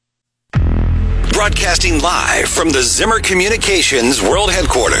Broadcasting live from the Zimmer Communications World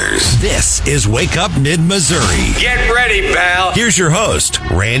Headquarters. This is Wake Up Mid-Missouri. Get ready, pal. Here's your host,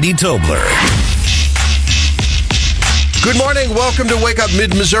 Randy Tobler. Good morning. Welcome to Wake Up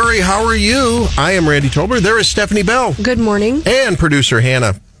Mid-Missouri. How are you? I am Randy Tobler. There is Stephanie Bell. Good morning. And producer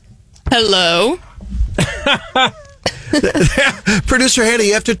Hannah. Hello. Producer Hannah,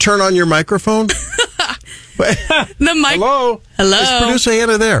 you have to turn on your microphone. The mic. Hello. Is producer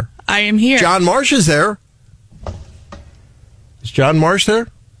Hannah there? I am here. John Marsh is there. Is John Marsh there?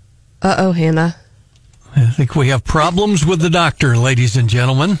 Uh-oh, Hannah. I think we have problems with the doctor, ladies and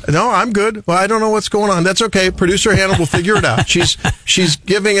gentlemen. No, I'm good. Well, I don't know what's going on. That's okay. Producer Hannah will figure it out. She's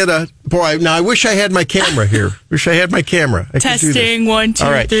giving it a... Boy, now I wish I had my camera here. I could Testing, do this. 1, 2,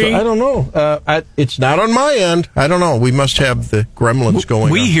 All right, 3. so I don't know. It's not on my end. I don't know. We must have the gremlins going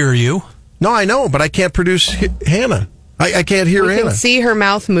on. We hear you. No, I know, but I can't produce Hannah. I can't hear We Hannah. can see her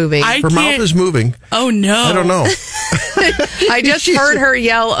mouth moving. Her mouth is moving. Oh, no. I don't know. I just heard her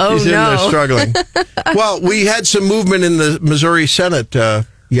yell, oh, She's no. in there struggling. Well, we had some movement in the Missouri Senate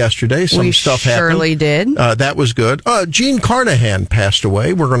yesterday. Some stuff happened. We surely did. That was good. Jean Carnahan passed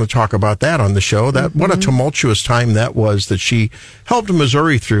away. We're going to talk about that on the show. What a tumultuous time that was that she helped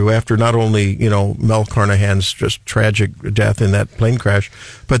Missouri through after not only, Mel Carnahan's just tragic death in that plane crash,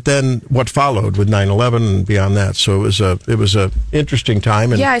 but then what followed with 9/11 and beyond that. So it was a interesting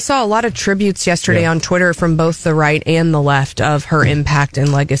time. And I saw a lot of tributes yesterday on Twitter from both the right and the left of her impact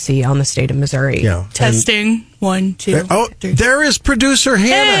and legacy on the state of Missouri. Yeah. Testing, 1, 2, 3. There is producer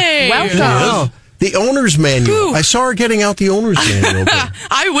Hannah. Hey! Welcome. Wow. The owner's manual. Ooh. I saw her getting out the owner's manual.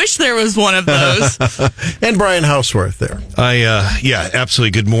 I wish there was one of those. And Brian Houseworth there.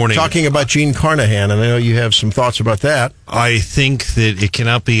 Absolutely. Good morning. Talking about Jean Carnahan, and I know you have some thoughts about that. I think that it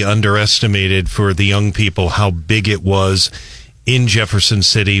cannot be underestimated for the young people how big it was in Jefferson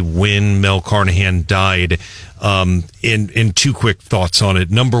City when Mel Carnahan died. In two quick thoughts on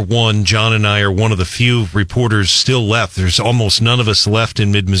it. Number one, John and I are one of the few reporters still left. There's almost none of us left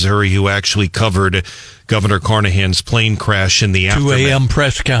in mid-Missouri who actually covered Governor Carnahan's plane crash in the 2 aftermath. a.m.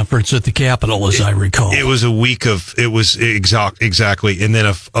 press conference at the Capitol, as I recall. It was a week of, exactly. And then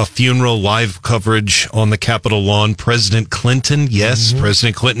a funeral, live coverage on the Capitol lawn. President Clinton,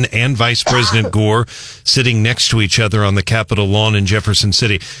 President Clinton and Vice President Gore sitting next to each other on the Capitol lawn in Jefferson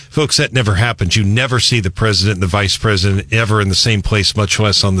City. Folks, that never happens. You never see the president and the vice president ever in the same place, much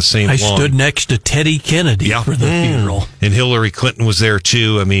less on the same lawn. I stood next to Teddy Kennedy for the funeral. And Hillary Clinton was there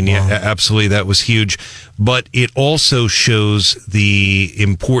too. I mean, absolutely, that was huge. But it also shows the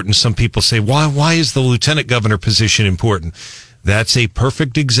importance. Some people say, why is the lieutenant governor position important? That's a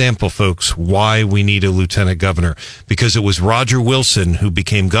perfect example, folks, why we need a lieutenant governor. Because it was Roger Wilson who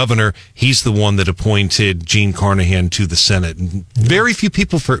became governor. He's the one that appointed Jean Carnahan to the Senate. And very few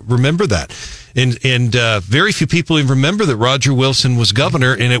people remember that. And very few people even remember that Roger Wilson was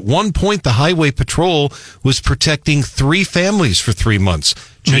governor. And at one point, the Highway Patrol was protecting 3 families for 3 months.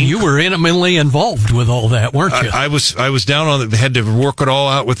 And you were intimately involved with all that, weren't you? I was down on it. Had to work it all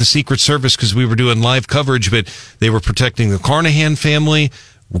out with the Secret Service because we were doing live coverage, but they were protecting the Carnahan family,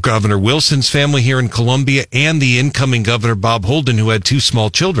 Governor Wilson's family here in Columbia, and the incoming Governor Bob Holden, who had 2 small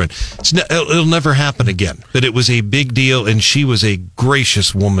children. It'll never happen again. But it was a big deal, and she was a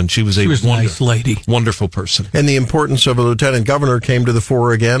gracious woman. She was a nice lady, wonderful person. And the importance of a lieutenant governor came to the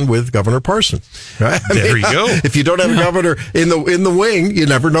fore again with Governor Parson. Right? There you go. If you don't have a governor in the wing, you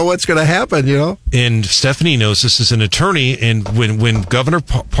never know what's going to happen. And Stephanie knows this as an attorney. And when Governor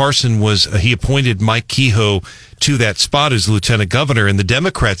Parson he appointed Mike Kehoe to that spot as lieutenant governor, and the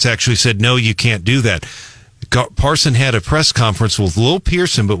Democrats actually said, no, you can't do that. Parson had a press conference with Lil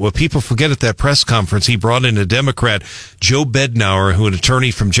Pearson, but what people forget at that press conference, he brought in a Democrat, Joe Bednauer, who an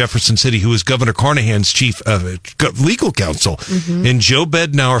attorney from Jefferson City, who was Governor Carnahan's chief legal counsel. And Joe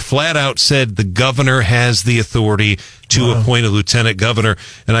Bednauer flat out said the governor has the authority to appoint a lieutenant governor.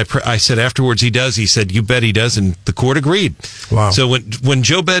 And I said afterwards he does. He said, you bet he does. And the court agreed. Wow. So when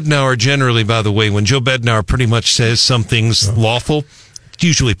Joe Bednauer generally, by the way, when Joe Bednauer pretty much says something's lawful,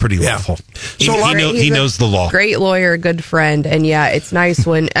 usually pretty lawful. So he knows the law. Great lawyer, good friend, and it's nice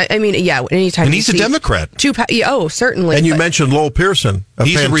when anytime. And he's a Democrat. Certainly. And you mentioned Lowell Pearson,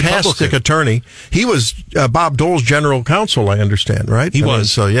 he's fantastic attorney. He was Bob Dole's general counsel, I understand, right? He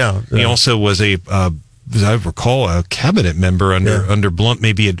was. He also was as I recall, a cabinet member under Blunt,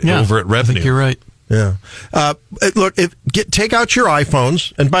 maybe over at Revenue. I think you're right. Yeah. Look, take out your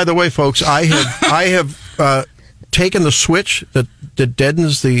iPhones. And by the way, folks, I have taken the switch that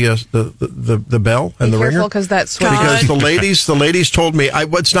deadens the bell and the ringer? Be careful because that switch. Because the ladies told me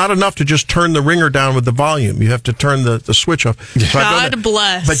it's not enough to just turn the ringer down with the volume. You have to turn the switch off. So God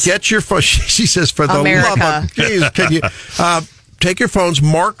bless. But get your phone. She says, for the love of geez, can you take your phones,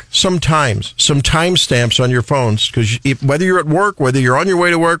 mark some timestamps on your phones, because whether you're at work, whether you're on your way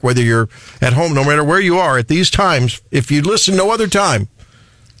to work, whether you're at home, no matter where you are at these times, if you listen no other time,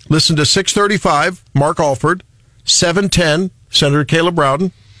 listen to 6:35, Mark Alford, 7:10, Senator Caleb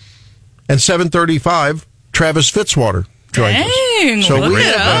Rowden, and 7:35, Travis Fitzwater joined us. So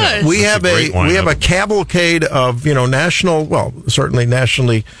we have a cavalcade of certainly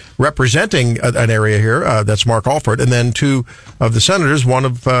nationally representing an area here. That's Mark Alford, and then two of the senators, one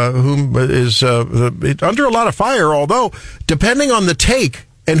of whom is under a lot of fire. Although, depending on the take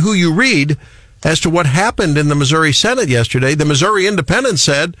and who you read as to what happened in the Missouri Senate yesterday, the Missouri Independent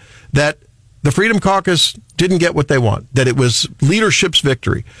said that the Freedom Caucus didn't get what they want, that it was leadership's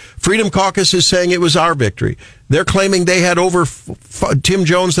victory. Freedom Caucus is saying it was our victory. They're claiming they had Tim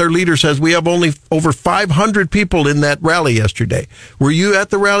Jones, their leader, says we have only over 500 people in that rally yesterday. Were you at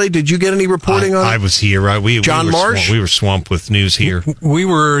the rally? Did you get any reporting on it? I was here. John Marsh? We were swamped with news here. We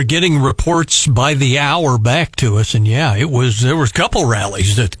were getting reports by the hour back to us, and there was a couple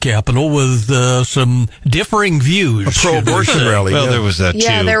rallies at the Capitol with some differing views. A pro-abortion rally. Well, there was that too.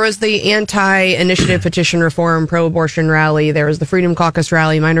 Yeah, there was the anti-initiative petition reform pro-abortion rally. There was the Freedom Caucus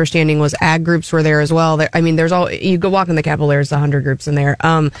rally. My understanding was ag groups were there as well. You go walk in the Capitol, there's 100 groups in there.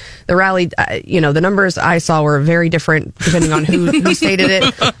 The rally, the numbers I saw were very different depending on who stated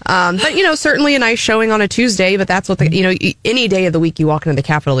it. But, certainly a nice showing on a Tuesday, but that's what any day of the week you walk into the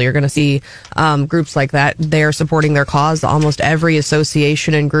Capitol, you're going to see groups like that. They're supporting their cause. Almost every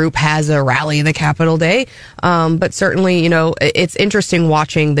association and group has a rally the Capitol Day. But certainly, it's interesting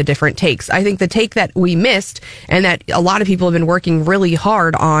watching the different takes. I think the take that we missed and that a lot of people have been working really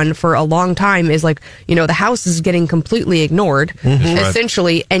hard on for a long time is the House is getting completely ignored,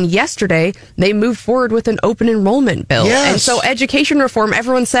 essentially. And yesterday, they moved forward with an open enrollment bill. Yes. And so education reform,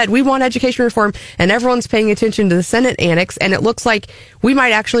 everyone said, we want education reform, and everyone's paying attention to the Senate annex, and it looks like we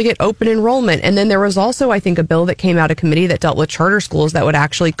might actually get open enrollment. And then there was also, I think, a bill that came out of committee that dealt with charter schools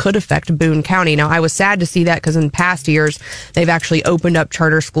that could affect Boone County. Now, I was sad to see that because in past years, they've actually opened up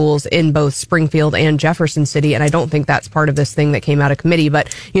charter schools in both Springfield and Jefferson City, and I don't think that's part of this thing that came out of committee,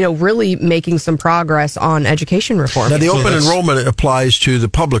 but, really making some progress on education reform. Now, the open enrollment applies to the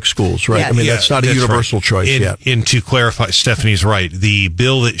public schools, right? Yes. I mean, that's not a universal choice yet. And to clarify, Stephanie's right. The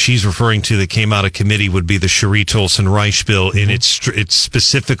bill that she's referring to that came out of committee would be the Cherie Tolson-Reich bill, and it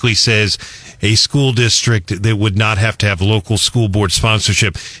specifically says a school district that would not have to have local school board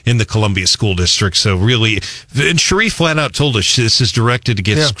sponsorship in the Columbia School District. So really, and Cherie flat out told us this is directed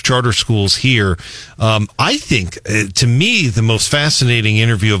against charter schools here. I think, to me, the most fascinating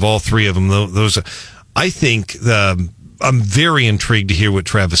interview of all three of them, I'm very intrigued to hear what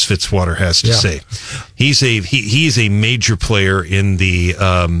Travis Fitzwater has to say. He's a major player in the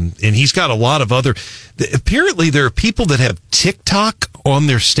and he's got a lot of other. Apparently, there are people that have TikTok on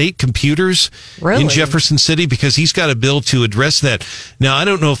their state computers in Jefferson City because he's got a bill to address that. Now, I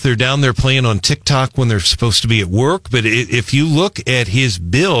don't know if they're down there playing on TikTok when they're supposed to be at work, but if you look at his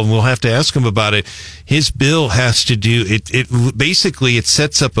bill, and we'll have to ask him about it, his bill has to do it. Basically, it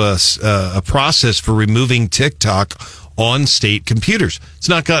sets up a process for removing TikTok on state computers. It's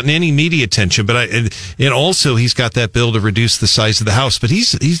not gotten any media attention, but and also he's got that bill to reduce the size of the House. But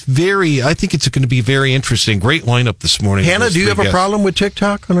he's I think it's going to be very interesting. Great lineup this morning. Hannah, do you have a problem with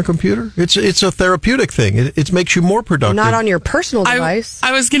TikTok on a computer? It's a therapeutic thing. It makes you more productive. Not on your personal device.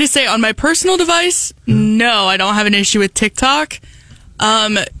 I was going to say on my personal device, no, I don't have an issue with TikTok.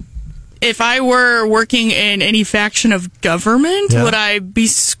 If I were working in any faction of government, would I be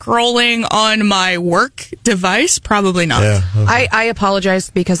scrolling on my work device? Probably not. Yeah. Okay. I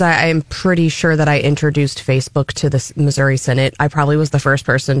apologize because I am pretty sure that I introduced Facebook to the Missouri Senate. I probably was the first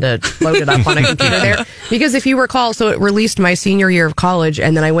person to load it up on a computer there. Because if you recall, so it released my senior year of college,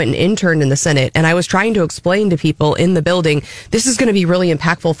 and then I went and interned in the Senate, and I was trying to explain to people in the building, this is going to be really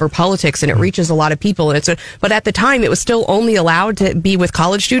impactful for politics, and it reaches a lot of people. And but at the time, it was still only allowed to be with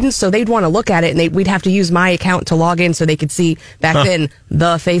college students, so they'd want to look at it, and we'd have to use my account to log in so they could see back then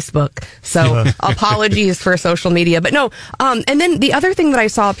the Facebook. So apologies for social media, but no. And then the other thing that I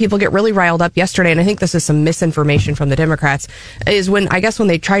saw people get really riled up yesterday, and I think this is some misinformation from the Democrats, is when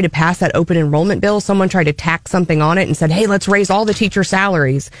they tried to pass that open enrollment bill, someone tried to tack something on it and said, hey, let's raise all the teacher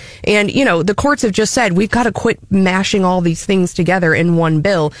salaries. And, the courts have just said, we've got to quit mashing all these things together in one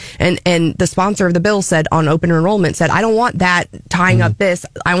bill. And the sponsor of the bill said on open enrollment said, I don't want that tying up this.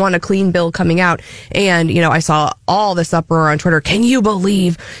 I want a clean Green bill coming out. And, I saw all this uproar on Twitter. Can you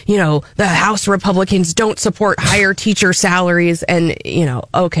believe, the House Republicans don't support higher teacher salaries? And,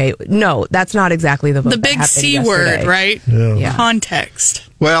 okay, no, that's not exactly the vote. The big C word, right? Yeah. Context.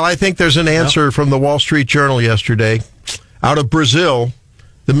 Well, I think there's an answer from the Wall Street Journal yesterday. Out of Brazil,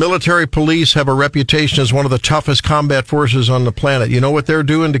 the military police have a reputation as one of the toughest combat forces on the planet. You know what they're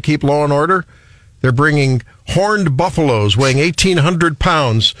doing to keep law and order? They're bringing horned buffaloes weighing 1,800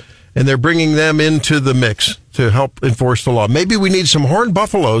 pounds, and they're bringing them into the mix to help enforce the law. Maybe we need some horned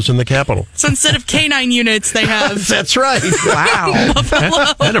buffaloes in the Capitol. So instead of canine units, they have... That's right. Wow.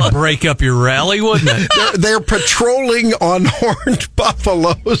 That'd break up your rally, wouldn't it? They're patrolling on horned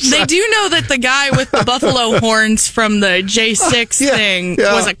buffaloes. They do know that the guy with the buffalo horns from the J6 thing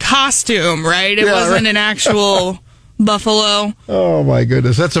was a costume, right? It wasn't an actual... buffalo. Oh my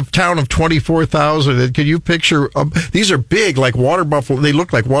goodness, that's a town of 24,000. And can you picture? These are big, like water buffalo. They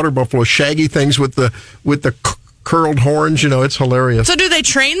look like water buffalo, shaggy things with the curled horns. It's hilarious. So do they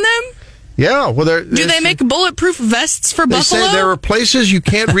train them? Yeah. Well, do they make bulletproof vests for buffalo? They say there are places you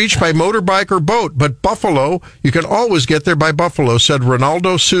can't reach by motorbike or boat, but buffalo, you can always get there by buffalo, said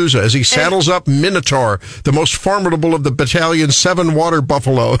Ronaldo Souza as he saddles up Minotaur, the most formidable of the battalion's 7 water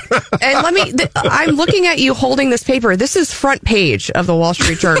buffalo. And I'm looking at you holding this paper. This is front page of the Wall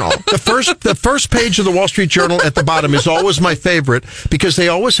Street Journal. The first page of the Wall Street Journal at the bottom is always my favorite because they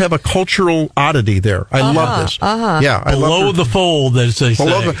always have a cultural oddity there. I love this. Yeah, I love the fold, as they say.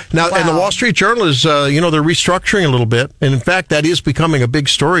 And the Wall Street Journal is, they're restructuring a little bit. And in fact, that is becoming a big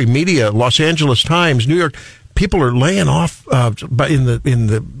story. Media, Los Angeles Times, New York, people are laying off in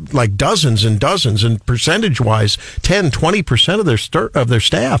the like dozens and dozens, and percentage-wise, 10-20% of their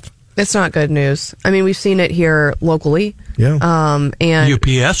staff. It's not good news. I mean, we've seen it here locally. Yeah. And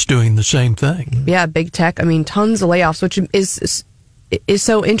UPS doing the same thing. Yeah, big tech. I mean, tons of layoffs, which is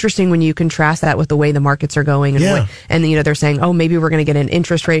so interesting when you contrast that with the way the markets are going, and they're saying, oh, maybe we're going to get an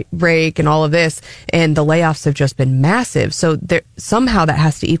interest rate break and all of this, and the layoffs have just been massive. So somehow that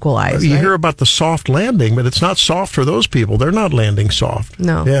has to equalize. You hear about the soft landing, but it's not soft for those people. They're not landing soft.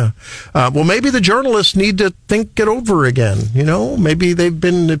 No. Yeah. Well, maybe the journalists need to think it over again. Maybe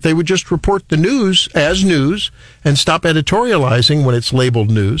if they would just report the news as news and stop editorializing when it's labeled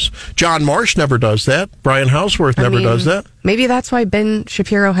news. John Marsh never does that. Brian Houseworth never does that. Maybe that's why Ben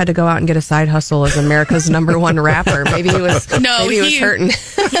Shapiro had to go out and get a side hustle as America's #1 rapper. Maybe he was hurting.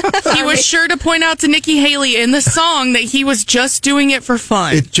 He was sure to point out to Nikki Haley in the song that he was just doing it for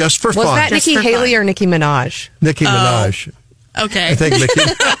fun. It's just for fun. Was that Nikki Haley or Nicki Minaj? Nicki Minaj. Okay. I think Nikki.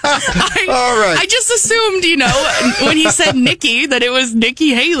 All right. I just assumed, when he said Nikki, that it was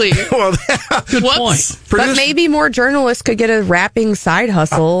Nikki Haley. Well, good point. But maybe more journalists could get a rapping side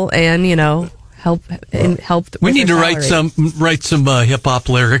hustle and, help. We need to write some hip hop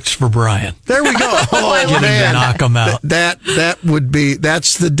lyrics for Brian. There we go. Getting to knock him out. That's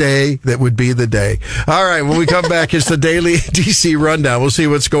the day that would be the day. All right. When we come back, it's the Daily DC Rundown. We'll see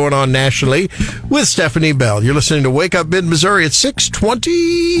what's going on nationally with Stephanie Bell. You're listening to Wake Up Mid-Missouri at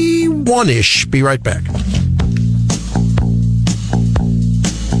 6:21-ish. Be right back.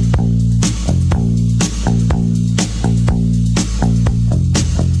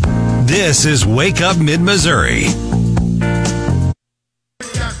 This is Wake Up Mid-Missouri.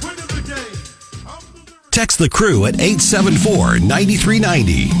 Text the crew at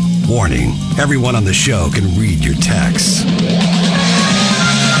 874-9390. Warning, everyone on the show can read your texts.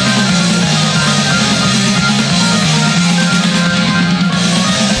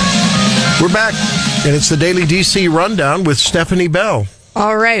 We're back, and it's the Daily DC Rundown with Stephanie Bell.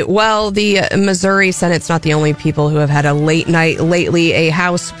 All right. Well, the Missouri Senate's not the only people who have had a late night lately. A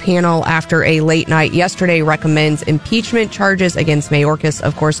House panel after a late night yesterday recommends impeachment charges against Mayorkas.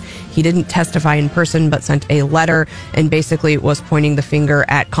 Of course, he didn't testify in person, but sent a letter and basically was pointing the finger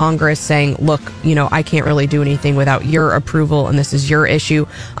at Congress saying, look, I can't really do anything without your approval, and this is your issue.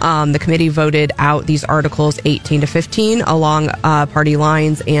 The committee voted out these articles 18-15 along party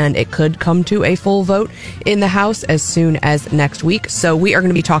lines, and it could come to a full vote in the House as soon as next week. So we are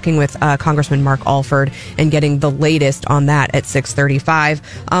going to be talking with Congressman Mark Alford and getting the latest on that at 6:35.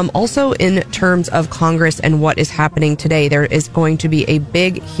 Also, in terms of Congress and what is happening today, there is going to be a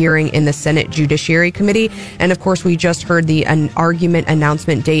big hearing in the Senate Judiciary Committee. And of course, we just heard an argument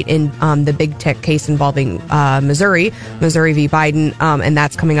announcement date in the big tech case involving Missouri v. Biden, and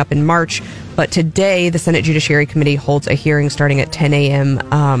that's coming up in March. But today, the Senate Judiciary Committee holds a hearing starting at 10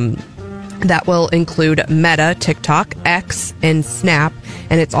 a.m. That will include Meta, TikTok, X, and Snap.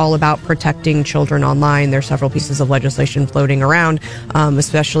 And it's all about protecting children online. There's several pieces of legislation floating around,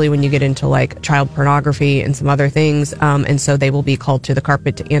 especially when you get into like child pornography and some other things. And so they will be called to the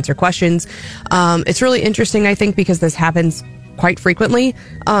carpet to answer questions. It's really interesting, I think, because this happens quite frequently.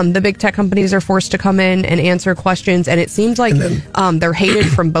 The big tech companies are forced to come in and answer questions, and it seems like they're hated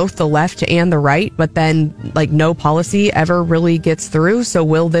from both the left and the right, but then like no policy ever really gets through. So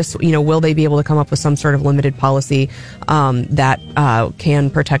will they be able to come up with some sort of limited policy that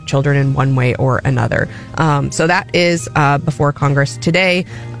can protect children in one way or another? So that is before Congress today.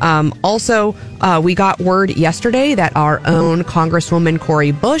 Also, we got word yesterday that our own Congresswoman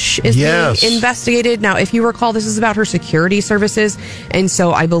Cori Bush is being investigated. Now, if you recall, this is about her security services. And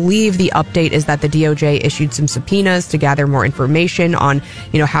so I believe the update is that the DOJ issued some subpoenas to gather more information on,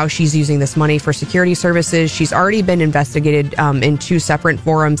 how she's using this money for security services. She's already been investigated in two separate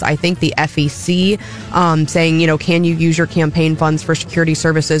forums. I think the FEC saying, can you use your campaign funds for security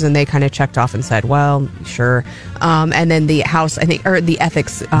services? And they kind of checked off and said, well, sure. And then the House, I think, or the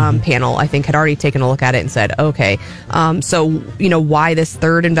ethics panel, I think, had already taken a look at it and said, okay. So, why this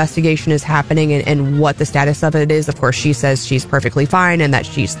third investigation is happening and what the status of it is. Of course, she says she's perfectly fine and that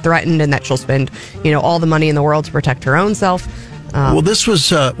she's threatened and that she'll spend, all the money in the world to protect her own self. Well, this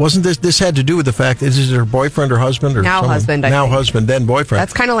was wasn't this had to do with the fact that this is her boyfriend or husband or now someone? Husband, now husband, then boyfriend.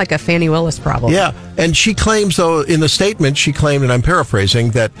 That's kind of like a Fannie Willis problem. Yeah, and she claims, though, in the statement, she claimed, and I'm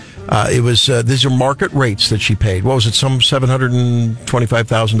paraphrasing, that it was these are market rates that she paid. What was it? Some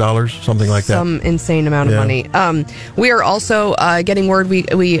 $725,000, something like that. Some insane amount of money. We are also getting word.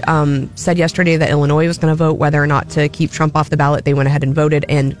 We said yesterday that Illinois was going to vote whether or not to keep Trump off the ballot. They went ahead and voted,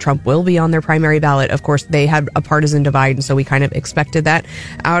 and Trump will be on their primary ballot. Of course, they had a partisan divide, and so we kind of expected that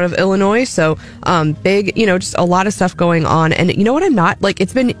out of Illinois. So big, just a lot of stuff going on. And you know what?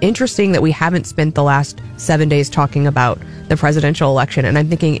 It's been interesting that we haven't spent the last 7 days talking about the presidential election. And I'm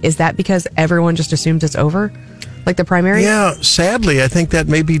thinking, is that because everyone just assumes it's over? Like the primary? Yeah, sadly, I think that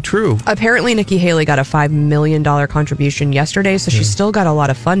may be true. Apparently, Nikki Haley got a $5 million contribution yesterday, so she's still got a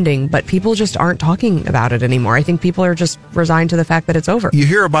lot of funding, but people just aren't talking about it anymore. I think people are just resigned to the fact that it's over. You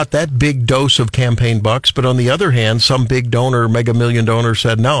hear about that big dose of campaign bucks, but on the other hand, some big donor, mega million donor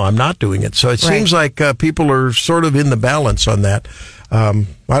said, no, I'm not doing it. So it seems like people are sort of in the balance on that. I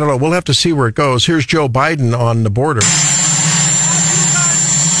don't know. We'll have to see where it goes. Here's Joe Biden on the border.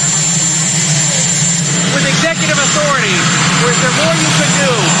 With executive authority, or is there more you could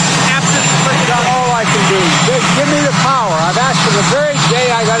do? Absent That's all I can do. Give me the power. I've asked for the very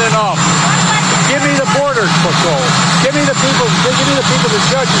day I got in office. Give me the border patrol. Give me the people, the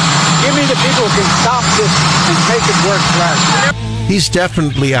judges. Give me the people who can stop this and make it work for us. He's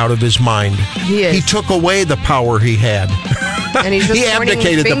definitely out of his mind. He is. He took away the power he had. And he's just he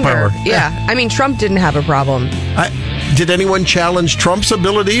abdicated the power. Yeah. I mean, Trump didn't have a problem. Did anyone challenge Trump's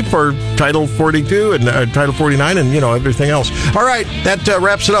ability for Title 42 and Title 49 and, everything else? All right, that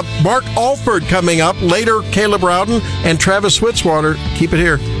wraps it up. Mark Alford coming up. Later, Caleb Rowden and Travis Switzwater. Keep it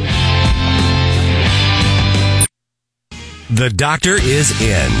here. The doctor is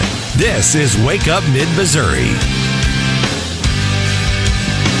in. This is Wake Up Mid-Missouri.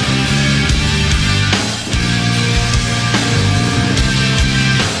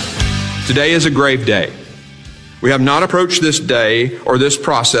 Today is a grave day. We have not approached this day or this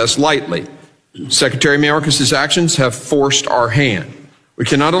process lightly. Secretary Mayorkas' actions have forced our hand. We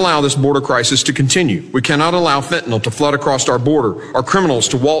cannot allow this border crisis to continue. We cannot allow fentanyl to flood across our border, our criminals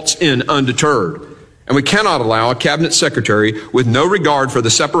to waltz in undeterred. And we cannot allow a cabinet secretary with no regard for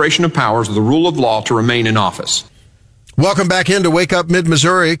the separation of powers or the rule of law to remain in office. Welcome back into Wake Up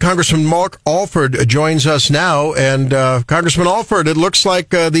Mid-Missouri. Congressman Mark Alford joins us now. And Congressman Alford, it looks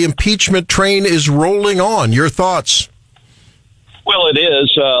like the impeachment train is rolling on. Your thoughts? Well, it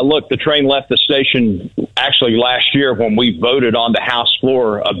is. Look, the train left the station actually last year when we voted on the House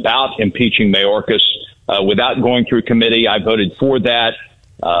floor about impeaching Mayorkas. Without going through committee, I voted for that.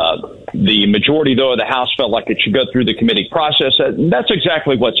 The majority, though, of the House felt like it should go through the committee process. That's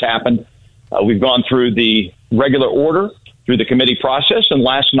exactly what's happened. We've gone through the regular order through the committee process, and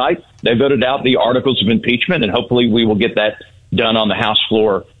last night they voted out the articles of impeachment, and hopefully we will get that done on the House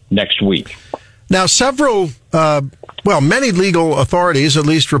floor next week. Now, many legal authorities, at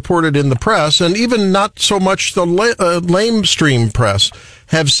least reported in the press, and even not so much the lamestream press,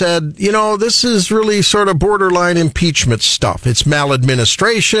 have said, this is really sort of borderline impeachment stuff. It's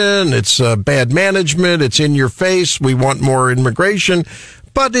maladministration, it's bad management, it's in your face, we want more immigration.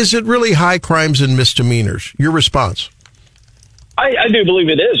 But is it really high crimes and misdemeanors? Your response? I do believe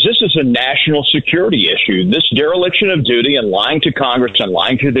it is. This is a national security issue. This dereliction of duty and lying to Congress and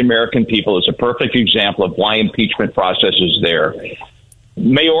lying to the American people is a perfect example of why impeachment process is there.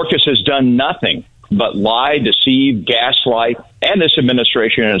 Mayorkas has done nothing but lie, deceive, gaslight, and this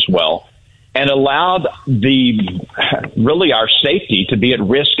administration as well, and allowed our safety to be at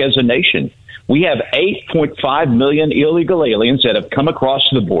risk as a nation. We have 8.5 million illegal aliens that have come across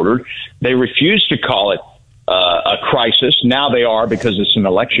the border. They refuse to call it a crisis. Now they are, because it's an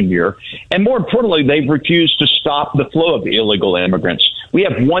election year. And more importantly, they've refused to stop the flow of illegal immigrants. We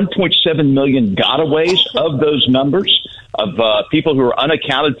have 1.7 million gotaways of those numbers of people who are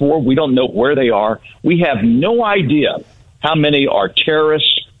unaccounted for. We don't know where they are. We have no idea how many are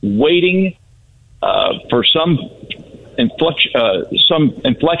terrorists waiting for some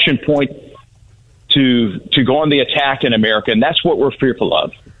inflection point to go on the attack in America, and that's what we're fearful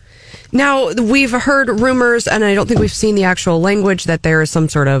of. Now, we've heard rumors, and I don't think we've seen the actual language, that there is some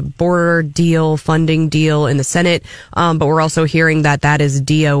sort of border deal, funding deal in the Senate, but we're also hearing that is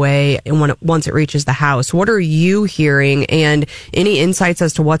DOA once it reaches the House. What are you hearing, and any insights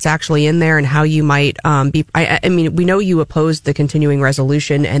as to what's actually in there and how you might be? I mean, we know you opposed the continuing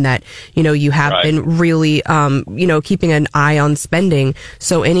resolution, and that you have been really keeping an eye on spending.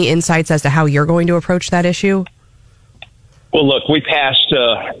 So, any insights as to how you're going to approach that issue? Well, look, we passed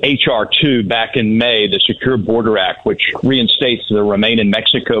H.R. 2 back in May, the Secure Border Act, which reinstates the Remain in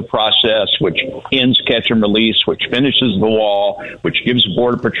Mexico process, which ends catch and release, which finishes the wall, which gives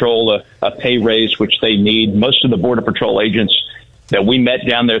Border Patrol a pay raise, which they need. Most of the Border Patrol agents that we met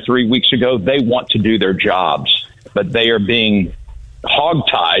down there 3 weeks ago, they want to do their jobs, but they are being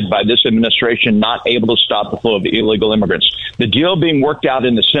hogtied by this administration, not able to stop the flow of illegal immigrants. The deal being worked out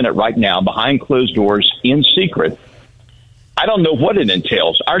in the Senate right now, behind closed doors, in secret, I don't know what it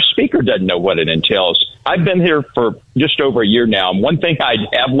entails. Our speaker doesn't know what it entails. I've been here for just over a year now. And one thing I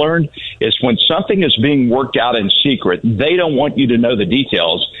have learned is when something is being worked out in secret, they don't want you to know the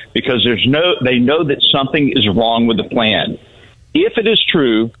details because they know that something is wrong with the plan. If it is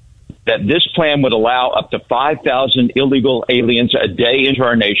true that this plan would allow up to 5,000 illegal aliens a day into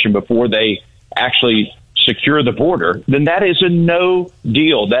our nation before they actually secure the border, then that is a no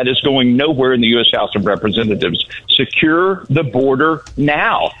deal. That is going nowhere in the U.S. House of Representatives. Secure the border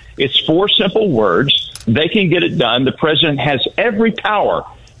now. It's 4 simple words. They can get it done. The president has every power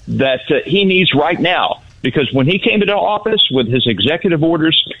that he needs right now, because when he came into office with his executive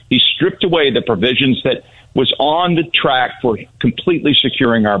orders, he stripped away the provisions that was on the track for completely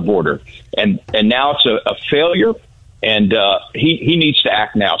securing our border. And now it's a failure, and he needs to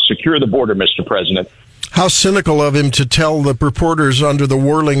act now. Secure the border, Mr. President. How cynical of him to tell the reporters under the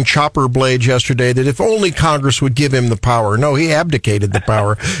whirling chopper blades yesterday that if only Congress would give him the power. No, he abdicated the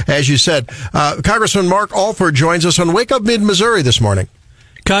power, as you said. Congressman Mark Alford joins us on Wake Up Mid-Missouri this morning.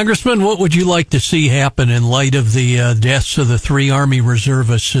 Congressman, what would you like to see happen in light of the deaths of the 3 Army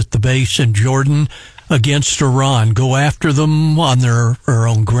reservists at the base in Jordan against Iran? Go after them on their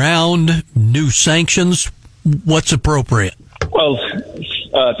own ground? New sanctions? What's appropriate? Well,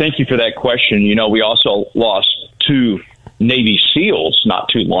 thank you for that question. We also lost 2 Navy SEALs not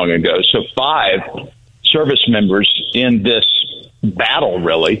too long ago. So 5 service members in this battle,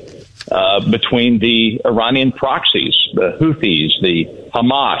 really, between the Iranian proxies, the Houthis, the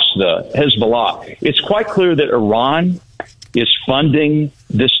Hamas, the Hezbollah. It's quite clear that Iran is funding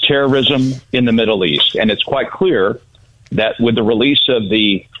this terrorism in the Middle East. And it's quite clear that with the release of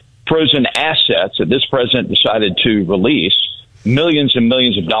the frozen assets that this president decided to release, millions and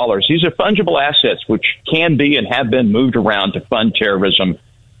millions of dollars. These are fungible assets which can be and have been moved around to fund terrorism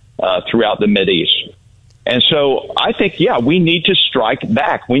throughout the Mideast. And so I think, we need to strike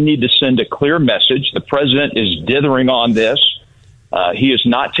back. We need to send a clear message. The president is dithering on this. He is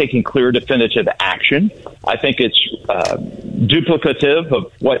not taking clear, definitive action. I think it's duplicative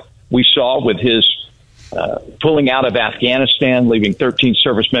of what we saw with his pulling out of Afghanistan, leaving 13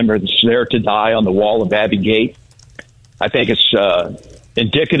 service members there to die on the wall of Abbey Gate. I think it's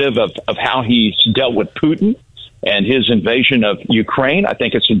indicative of how he's dealt with Putin and his invasion of Ukraine. I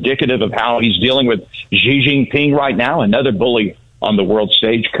think it's indicative of how he's dealing with Xi Jinping right now, another bully on the world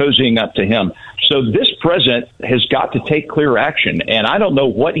stage, cozying up to him. So this president has got to take clear action, and I don't know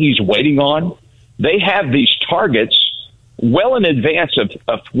what he's waiting on. They have these targets well in advance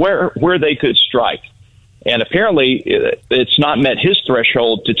of where they could strike, and apparently it's not met his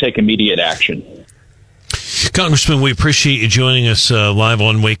threshold to take immediate action. Congressman, we appreciate you joining us live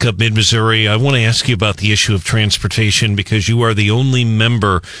on Wake Up Mid-Missouri. I want to ask you about the issue of transportation because you are the only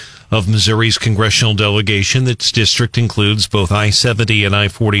member of Missouri's congressional delegation. Its district includes both I-70 and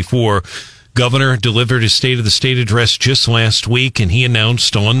I-44. Governor delivered his State of the State address just last week, and he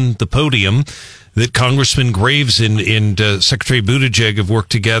announced on the podium that Congressman Graves and Secretary Buttigieg have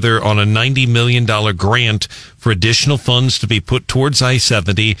worked together on a $90 million grant for additional funds to be put towards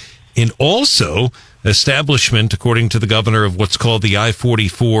I-70, and also establishment, according to the governor, of what's called the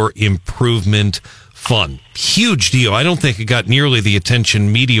I-44 Improvement Fund. Huge deal. I don't think it got nearly the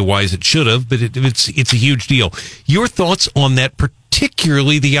attention media-wise it should have, but it's a huge deal. Your thoughts on that,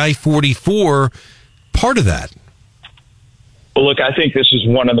 particularly the I-44 part of that? Well, look, I think this is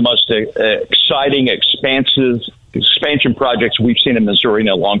one of the most exciting, expansion projects we've seen in Missouri in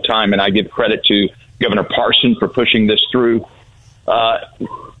a long time, and I give credit to Governor Parson for pushing this through.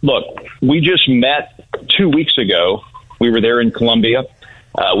 Look, we just met 2 weeks ago. We were there in Columbia.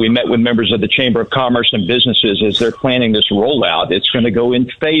 We met with members of the Chamber of Commerce and businesses as they're planning this rollout. It's going to go in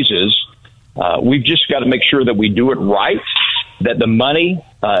phases. We've just got to make sure that we do it right, that the money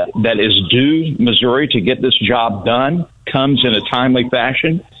that is due Missouri to get this job done comes in a timely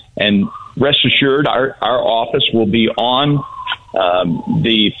fashion. And rest assured, our office will be on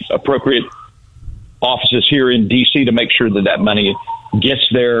the appropriate offices here in D.C. to make sure that money gets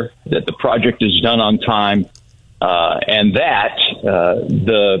there, that the project is done on time, and that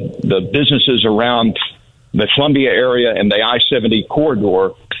the businesses around the Columbia area and the I-70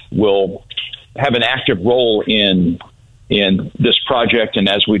 corridor will have an active role in this project and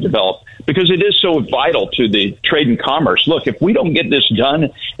as we develop, because it is so vital to the trade and commerce. Look, if we don't get this done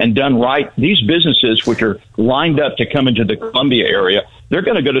and done right, these businesses, which are lined up to come into the Columbia area, they're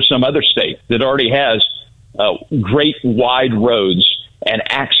going to go to some other state that already has great wide roads and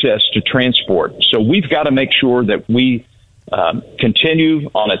access to transport. So we've got to make sure that we continue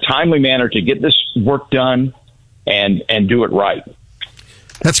on a timely manner to get this work done and do it right.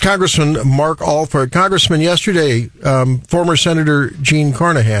 That's Congressman Mark Alford. Congressman, yesterday, former Senator Jean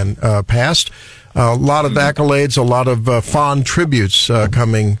Carnahan passed. A lot of accolades, a lot of fond tributes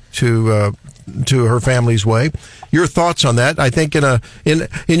coming to her family's way. Your thoughts on that? I think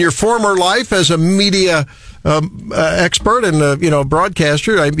in your former life as a media expert and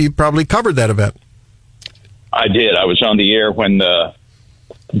broadcaster, you probably covered that event. I did. I was on the air when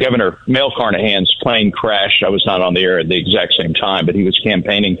Governor Mel Carnahan's plane crashed. I was not on the air at the exact same time, but he was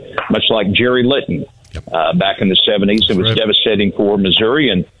campaigning much like Jerry Litton back in the 70s. It was devastating for Missouri.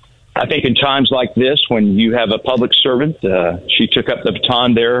 And I think in times like this, when you have a public servant, she took up the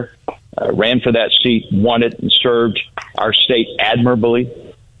baton there, ran for that seat, won it, and served our state admirably.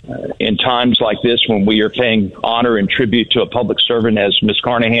 In times like this, when we are paying honor and tribute to a public servant as Ms.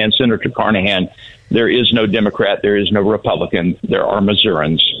 Carnahan, Senator Carnahan, there is no Democrat, there is no Republican, there are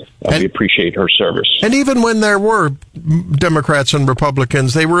Missourians. We appreciate her service. And even when there were Democrats and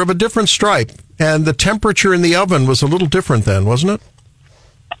Republicans, they were of a different stripe, and the temperature in the oven was a little different then, wasn't it?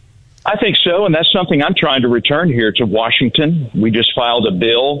 I think so, and that's something I'm trying to return here to Washington. We just filed a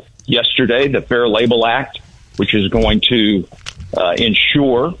bill yesterday, the Fair Label Act, which is going to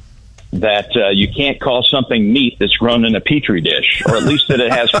ensure that you can't call something meat that's grown in a petri dish, or at least that it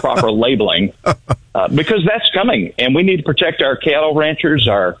has proper labeling, because that's coming. And we need to protect our cattle ranchers,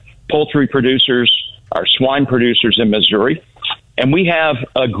 our poultry producers, our swine producers in Missouri. And we have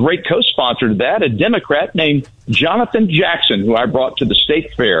a great co-sponsor to that, a Democrat named Jonathan Jackson, who I brought to the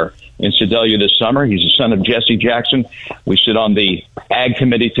State Fair in Sedalia this summer. He's the son of Jesse Jackson. We sit on the Ag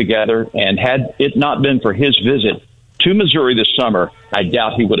Committee together, and had it not been for his visit to Missouri this summer, I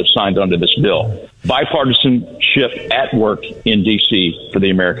doubt he would have signed onto this bill. Bipartisanship at work in D.C. for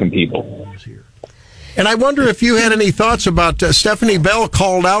the American people. And I wonder if you had any thoughts about Stephanie Bell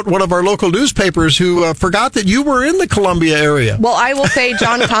called out one of our local newspapers who forgot that you were in the Columbia area. Well, I will say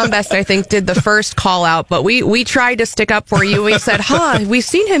John Combest, I think, did the first call out, but we tried to stick up for you. We said, we've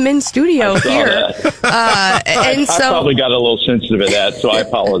seen him in studio here. I probably got a little sensitive at that, so I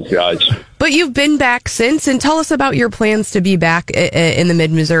apologize. But you've been back since, and tell us about your plans to be back in the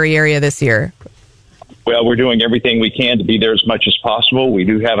mid-Missouri area this year. Well, we're doing everything we can to be there as much as possible. We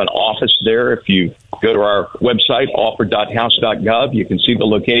do have an office there. If you go to our website, alford.house.gov, you can see the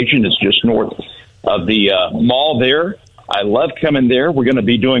location. It's just north of the mall there. I love coming there. We're going to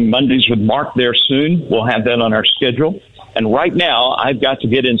be doing Mondays with Mark there soon. We'll have that on our schedule. And right now, I've got to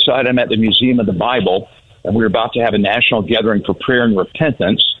get inside. I'm at the Museum of the Bible, and we're about to have a national gathering for prayer and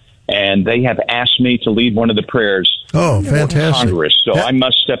repentance. And they have asked me to lead one of the prayers. Oh, fantastic. Congress, so I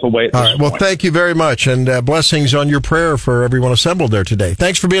must step away at this point. Well, thank you very much, and blessings on your prayer for everyone assembled there today.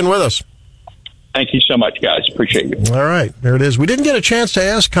 Thanks for being with us. Thank you so much, guys. Appreciate you. All right, there it is. We didn't get a chance to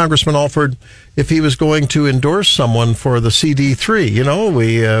ask Congressman Alford if he was going to endorse someone for the CD3. You know,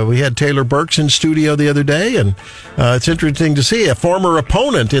 we had Taylor Burks in studio the other day, and it's interesting to see a former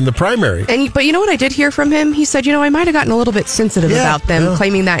opponent in the primary. But you know what I did hear from him? He said, I might have gotten a little bit sensitive about them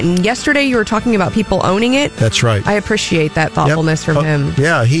claiming that. And yesterday you were talking about people owning it. That's right. I appreciate that thoughtfulness from him.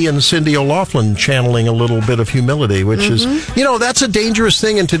 Yeah, he and Cindy O'Loughlin channeling a little bit of humility, which is, that's a dangerous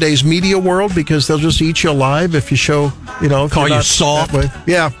thing in today's media world, because they'll just eat you alive if you show, call you soft.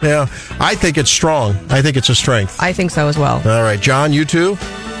 Yeah. I think it's strong. I think it's a strength. I think so as well. All right, John, you too?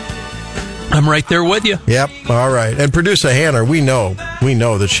 I'm right there with you. Yep. All right. And producer Hannah, we know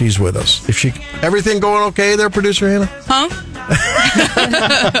that she's with us. Everything going okay there, producer Hannah? Huh?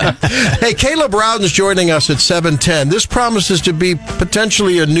 Hey, Caleb Rowden's joining us at 7:10. This promises to be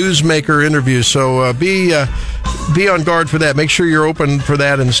potentially a newsmaker interview, so be on guard for that. Make sure you're open for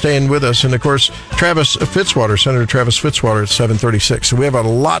that and staying with us. And of course, Senator Travis Fitzwater at 7:36. So we have a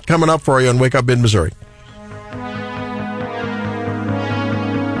lot coming up for you on Wake Up Mid-Missouri.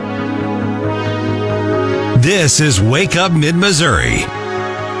 This is Wake Up Mid-Missouri.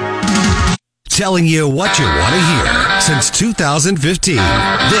 Telling you what you want to hear since 2015.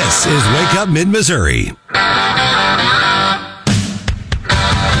 This is Wake Up Mid-Missouri.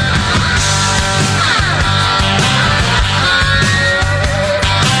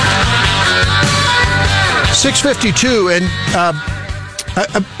 .652, and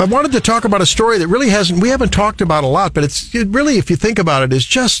I wanted to talk about a story that really we haven't talked about a lot, but it really, if you think about it, is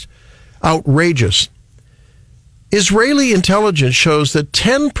just outrageous. Israeli intelligence shows that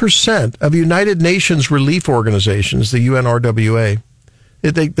 10% of United Nations relief organizations, the UNRWA,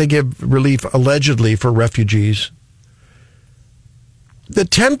 they give relief allegedly for refugees. The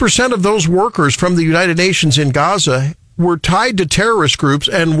 10% of those workers from the United Nations in Gaza were tied to terrorist groups,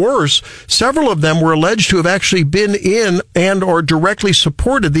 and worse, several of them were alleged to have actually been in and or directly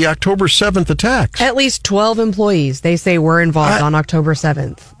supported the October 7th attacks. At least 12 employees, they say, were involved on October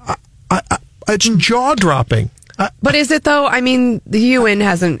 7th. It's jaw-dropping. But is it, though? I mean, the UN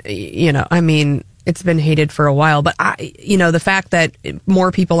hasn't, it's been hated for a while. But, the fact that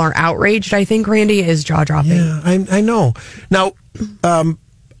more people are outraged, I think, Randy, is jaw-dropping. Yeah, I know. Now,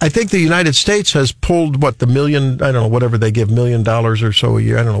 I think the United States has pulled, the million, I don't know, whatever they give, $1 million or so a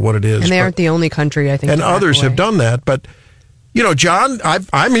year. I don't know what it is. And they aren't the only country, I think. And others have done that. But, John,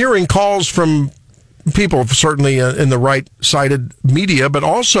 I'm hearing calls from people certainly in the right-sided media, but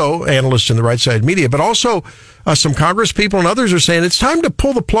also analysts in the right-sided media, but also some Congress people and others are saying it's time to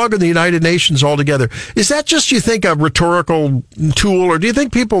pull the plug on the United Nations altogether. Is that just, you think, a rhetorical tool, or do you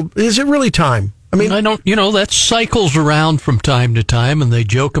think is it really time? I mean, I don't, that cycles around from time to time, and they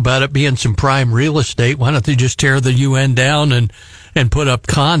joke about it being some prime real estate. Why don't they just tear the UN down and put up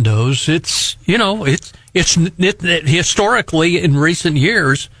condos? It's historically in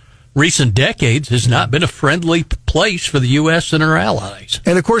recent decades has not been a friendly place for the U.S. and our allies.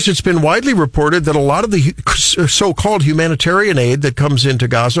 And, of course, it's been widely reported that a lot of the so-called humanitarian aid that comes into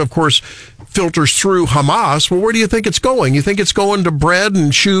Gaza, of course, filters through Hamas. Well, where do you think it's going? You think it's going to bread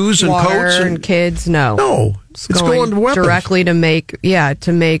and shoes and water coats? And kids? No. It's going to weapons. Directly to make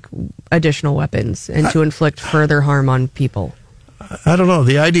additional weapons and to inflict further harm on people. I don't know.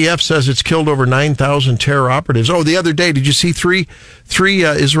 The IDF says it's killed over 9,000 terror operatives. Oh, the other day, did you see three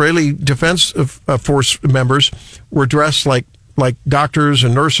Israeli Defense Force members were dressed like doctors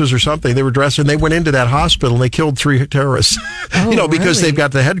and nurses or something? They were dressed, and they went into that hospital and they killed 3 terrorists. Because they've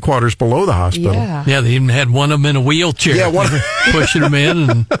got the headquarters below the hospital. Yeah, they even had one of them in a wheelchair. Yeah, pushing them in,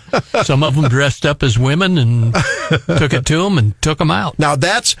 and some of them dressed up as women and took it to them and took them out. Now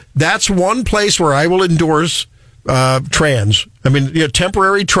that's one place where I will endorse trans. I mean,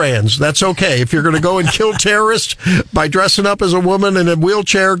 temporary trans. That's okay. If you're going to go and kill terrorists by dressing up as a woman in a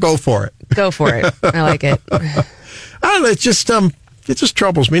wheelchair, go for it. Go for it. I like it. I don't know. It just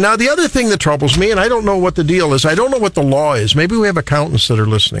troubles me. Now, the other thing that troubles me, and I don't know what the deal is. I don't know what the law is. Maybe we have accountants that are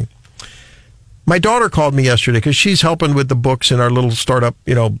listening. My daughter called me yesterday because she's helping with the books in our little startup,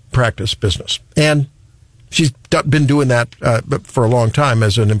 practice business. And she's been doing that for a long time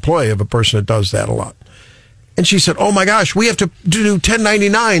as an employee of a person that does that a lot. And she said, oh, my gosh, we have to do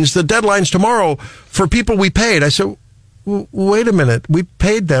 1099s. The deadline's tomorrow for people we paid. I said, wait a minute. We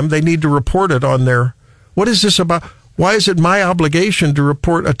paid them. They need to report it on their... What is this about? Why is it my obligation to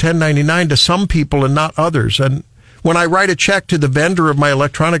report a 1099 to some people and not others? And when I write a check to the vendor of my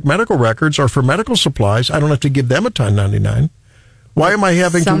electronic medical records or for medical supplies, I don't have to give them a 1099. Why am I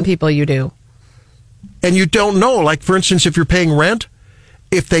having Some people you do. And you don't know. Like, for instance, if you're paying rent,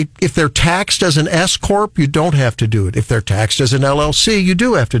 if they're taxed as an S corp, you don't have to do it. If they're taxed as an LLC, you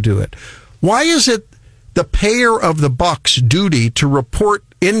do have to do it. Why is it the payer of the buck's duty to report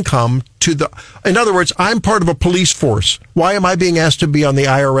income to the... In other words, I'm part of a police force. Why am I being asked to be on the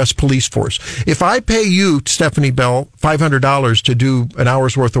IRS police force? If I pay you, Stephanie Bell, $500 to do an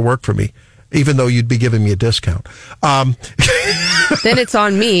hour's worth of work for me, even though you'd be giving me a discount, then it's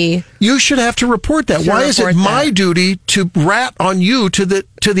on me. You should have to report that. Why is it my duty to rat on you to the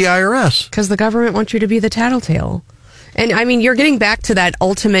IRS? Because the government wants you to be the tattletale. And I mean, you're getting back to that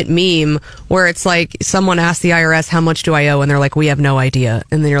ultimate meme where it's like someone asks the IRS, how much do I owe? And they're like, we have no idea.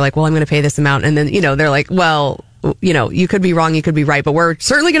 And then you're like, well, I'm going to pay this amount. And then, they're like, well, you could be wrong, you could be right, but we're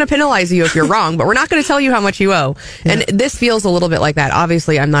certainly going to penalize you if you're wrong, but we're not going to tell you how much you owe. Yeah. And this feels a little bit like that.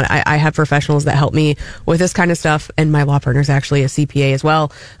 Obviously, I have professionals that help me with this kind of stuff, and my law partner's actually a CPA as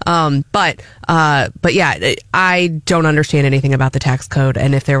well. But yeah, I don't understand anything about the tax code,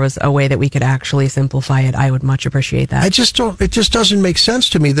 and if there was a way that we could actually simplify it, I would much appreciate that. It just doesn't make sense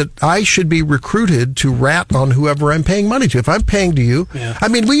to me that I should be recruited to rat on whoever I'm paying money to. If I'm paying to you, I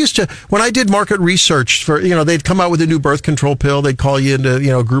mean, we used to, when I did market research for, they'd come out with a new birth control pill, they'd call you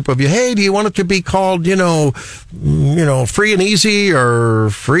into, a group of you, hey, do you want it to be called, free and easy or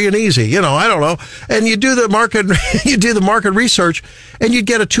free and easy? I don't know. And you do the market research and you'd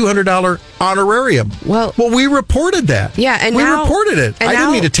get a $200 honorarium. Well, we reported that. Yeah, and we reported it. I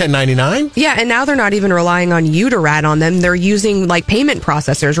didn't need a 1099. Yeah, and now they're not even relying on you to rat on them. They're using like payment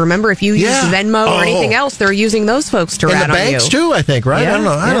processors. Remember, if you use Venmo or anything else, they're using those folks to rat on you. And the banks too, I think, right? Yeah,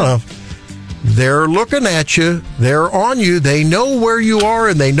 I don't know. They're looking at you. They're on you. They know where you are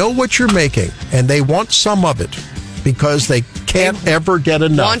and they know what you're making. And they want some of it because they can't ever get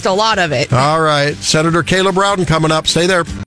enough. Want a lot of it. All right. Senator Caleb Rowden coming up. Stay there.